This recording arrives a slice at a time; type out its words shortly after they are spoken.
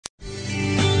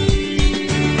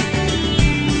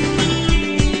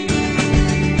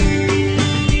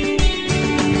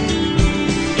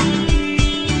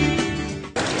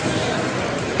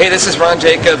Hey, this is Ron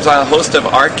Jacobs, host of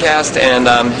Artcast, and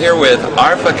I'm here with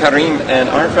Arfa Karim, and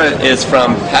Arfa is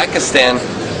from Pakistan.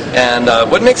 And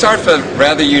what makes Arfa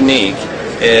rather unique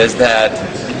is that,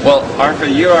 well, Arfa,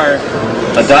 you are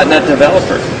a .NET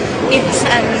developer. It's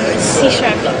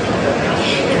CSharp.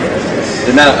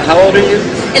 Now, how old are you?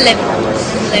 11.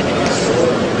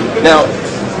 Now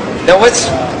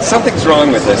something's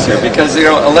wrong with this here, because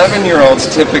 11-year-olds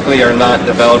typically are not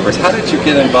developers. How did you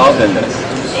get involved in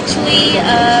this? Actually,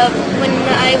 when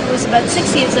I was about 6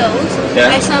 years old,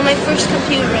 I saw my first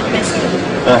computer at my school.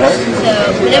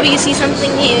 So whenever you see something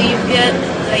new, you get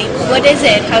like, what is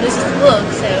it? How does it work?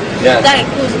 So that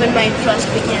was when my interest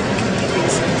began in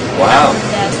computers. Wow.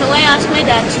 And, so I asked my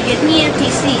dad to get me a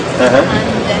PC,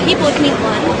 and he bought me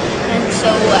one. And so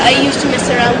I used to mess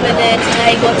around with it, and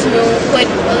I got to know quite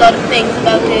a lot of things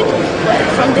about it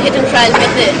from the hit and trial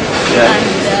method. And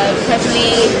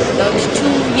probably about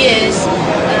 2 years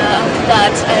after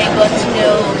that, I got to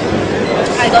know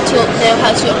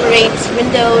how to operate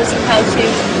Windows and how to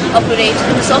operate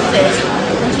Windows Office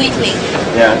completely.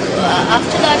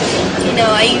 After that,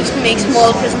 I used to make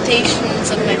small presentations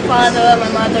of my father,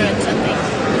 my mother, and something.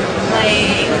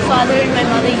 My father and my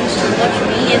mother used to watch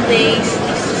me, and they used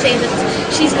to say that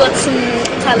she's got some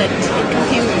talent in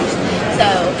computers. So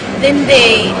then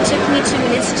they took me to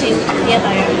an institute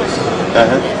nearby our house,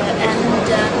 and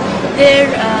there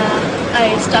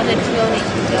I started learning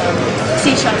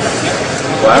CSharp.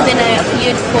 And then I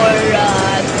appeared for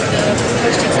the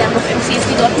first exam of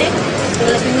MCSD.NET,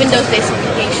 developing Windows-based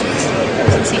applications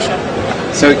in CSharp.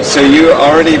 So you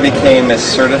already became a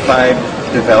certified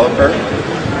developer?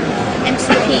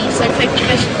 MCP, Certified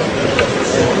Professional.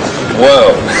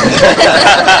 Whoa!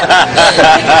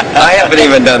 I haven't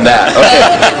even done that. Okay.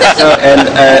 So,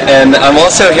 and I'm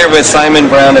also here with Simon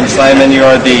Brown, and Simon, you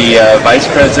are the Vice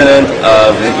President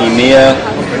of EMEA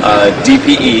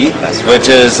DPE, which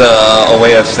is a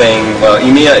way of saying, well,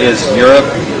 EMEA is Europe,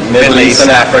 Middle East, and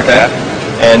Africa,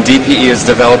 and DPE is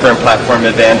Developer and Platform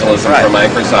Evangelism for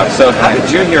Microsoft. So how did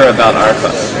you hear about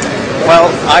Arfa?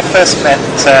 Well, I first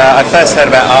heard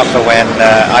about Arfa when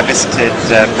I visited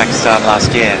Pakistan last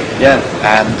year.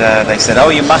 And they said, "Oh,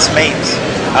 you must meet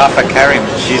Arfa Karim.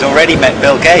 She's already met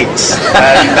Bill Gates."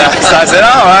 And so I said,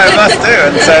 "Oh, I must do."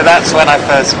 And so that's when I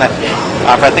first met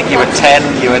Arfa. I think you were 10.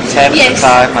 You were 10 at the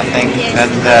time, I think.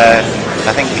 And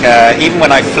I think even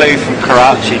when I flew from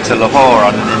Karachi to Lahore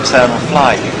on an internal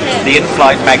flight, the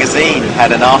In-Flight magazine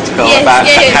had an article about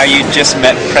how you just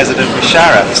met President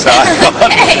Musharraf. So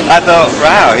I thought,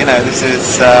 wow, this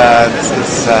is.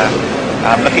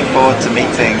 I'm looking forward to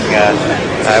meeting.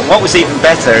 What was even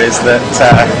better is that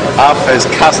Arfa's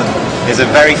cousin is a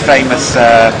very famous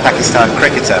Pakistan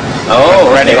cricketer.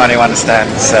 For anyone who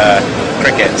understands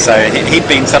cricket, so he'd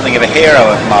been something of a hero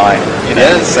of mine,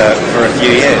 for a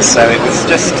few years. So it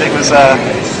was a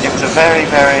very,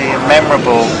 very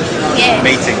memorable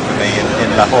meeting for me in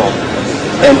Lahore.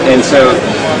 And so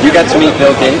you got to meet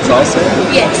Bill Gates also?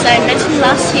 Yes, I met him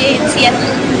last year in Seattle.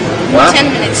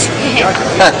 10 minutes.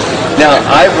 Now,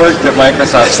 I've worked at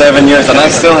Microsoft 7 years, and I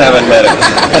still haven't met him.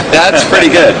 That's pretty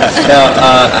good. Now,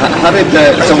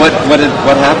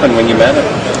 what happened when you met him?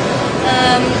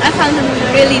 I found him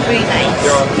really, really nice.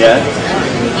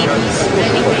 He was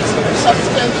really, really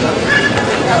soft-spoken,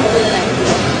 alhamdulillah.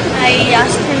 I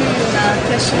asked him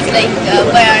questions like,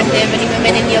 why aren't there many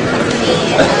women in your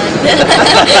company,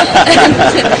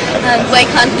 and why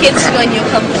can't kids join your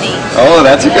company? Oh,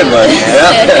 that's a good one.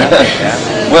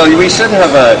 Well, we should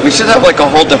have like a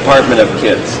whole department of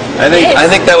kids. I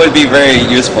think that would be very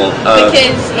useful.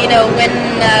 Because when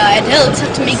adults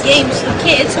have to make games for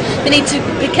kids, they need to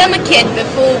become a kid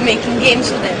before making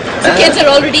games for them. So kids are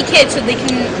already kids, so they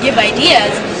can give ideas.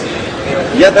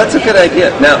 Yeah, that's a good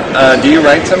idea. Now, do you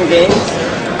write some games?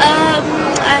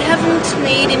 I haven't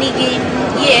made any game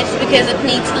yet because it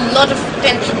needs a lot of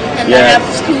attention, and I have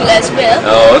school as well.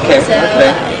 Oh, okay. So I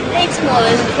make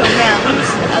smaller programs,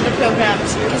 other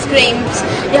programs, because games,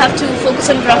 you have to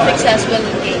focus on graphics as well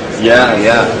in games.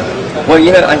 Well,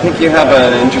 I think you have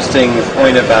an interesting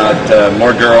point about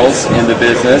more girls in the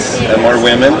business, more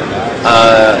women.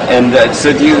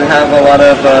 So do you have a lot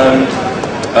of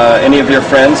any of your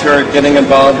friends who are getting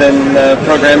involved in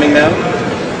programming now?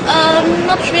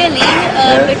 Not really,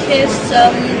 because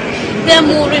they're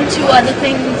more into other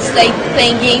things like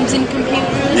playing games in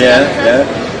computers.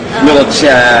 Little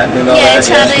chat and all that.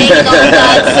 Chatting and all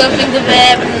that, surfing the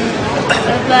web.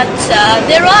 But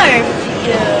there are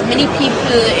many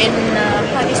people in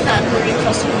Pakistan who are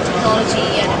interested in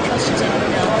technology and interested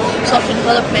in software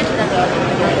development and other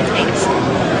things.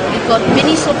 We've got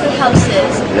many software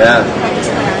houses in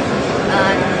Pakistan,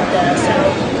 and so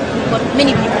what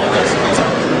many people are missing.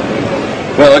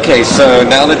 Well, okay, so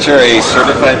now that you're a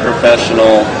certified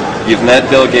professional, you've met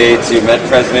Bill Gates, you've met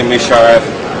President Musharraf,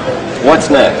 what's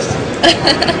next?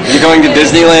 You going to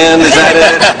Disneyland? Is that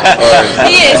it? Or?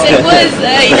 Yes, it was.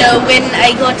 When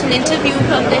I got an interview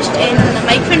published in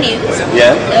Micronews,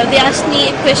 Yeah. They asked me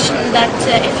a question that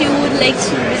if you would like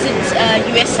to visit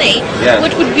USA, Yeah. what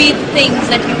would be the things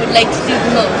that you would like to do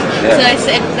the most? Yeah. So I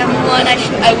said, number one,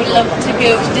 I would love to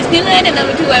go to Disneyland, and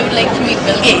number two, I would like to meet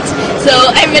Bill Gates. So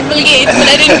I met Bill Gates, but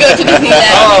I didn't go to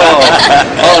Disneyland.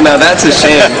 Oh, now that's a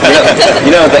shame.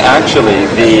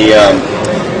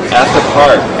 At the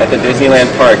park, at the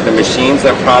Disneyland park, the machines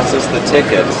that process the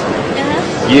tickets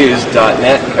use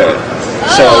 .NET code.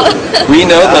 So we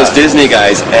know those Disney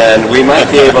guys, and we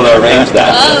might be able to arrange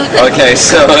that. Okay,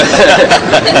 so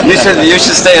you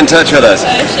should stay in touch with us.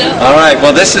 Sure. All right.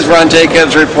 Well, this is Ron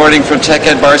Jacobs reporting from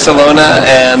TechEd Barcelona,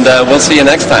 and we'll see you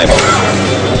next time.